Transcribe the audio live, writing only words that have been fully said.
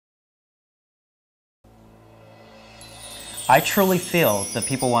I truly feel that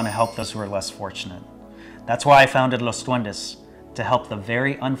people want to help those who are less fortunate. That's why I founded Los Duendes, to help the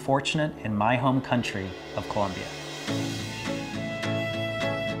very unfortunate in my home country of Colombia.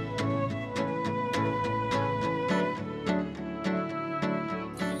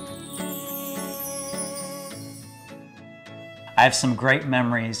 I have some great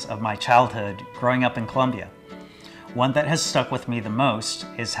memories of my childhood growing up in Colombia. One that has stuck with me the most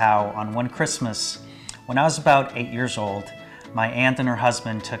is how on one Christmas, when I was about 8 years old, my aunt and her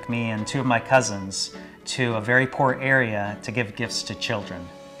husband took me and 2 of my cousins to a very poor area to give gifts to children.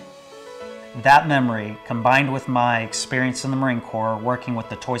 That memory, combined with my experience in the Marine Corps working with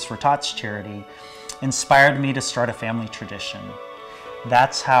the Toys for Tots charity, inspired me to start a family tradition.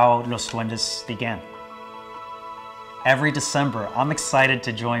 That's how Los Duendes began. Every December, I'm excited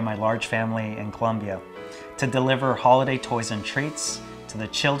to join my large family in Colombia to deliver holiday toys and treats to the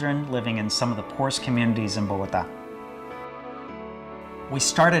children living in some of the poorest communities in Bogotá. We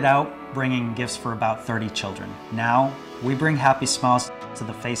started out bringing gifts for about 30 children. Now, we bring happy smiles to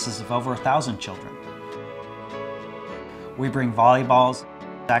the faces of over 1,000 children. We bring volleyballs,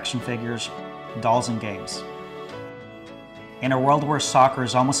 action figures, dolls, and games. In a world where soccer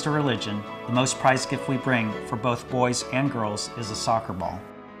is almost a religion, the most prized gift we bring for both boys and girls is a soccer ball.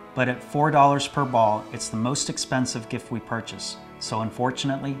 But at $4 per ball, it's the most expensive gift we purchase. So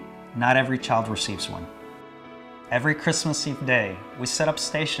unfortunately, not every child receives one. Every Christmas Eve day, we set up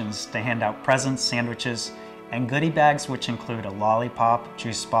stations to hand out presents, sandwiches, and goodie bags which include a lollipop,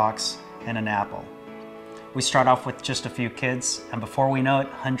 juice box, and an apple. We start off with just a few kids, and before we know it,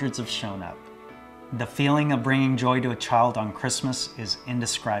 hundreds have shown up. The feeling of bringing joy to a child on Christmas is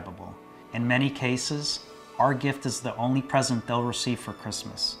indescribable. In many cases, our gift is the only present they'll receive for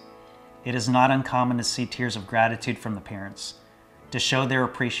Christmas. It is not uncommon to see tears of gratitude from the parents. To show their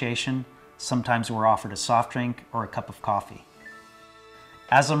appreciation, sometimes we're offered a soft drink or a cup of coffee.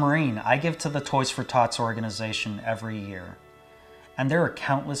 As a Marine, I give to the Toys for Tots organization every year. And there are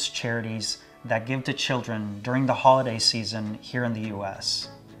countless charities that give to children during the holiday season here in the US.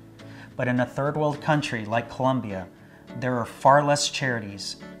 But in a third world country like Colombia, there are far less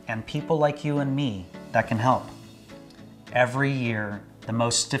charities and people like you and me that can help. Every year, the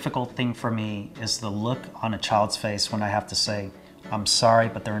most difficult thing for me is the look on a child's face when I have to say, "I'm sorry,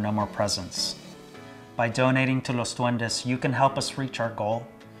 but there are no more presents." By donating to Los Duendes, you can help us reach our goal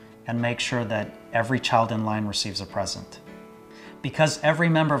and make sure that every child in line receives a present. Because every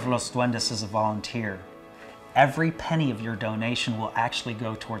member of Los Duendes is a volunteer, every penny of your donation will actually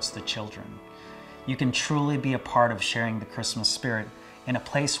go towards the children. You can truly be a part of sharing the Christmas spirit in a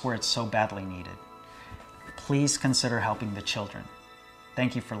place where it's so badly needed. Please consider helping the children.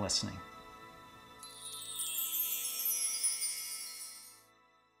 Thank you for listening.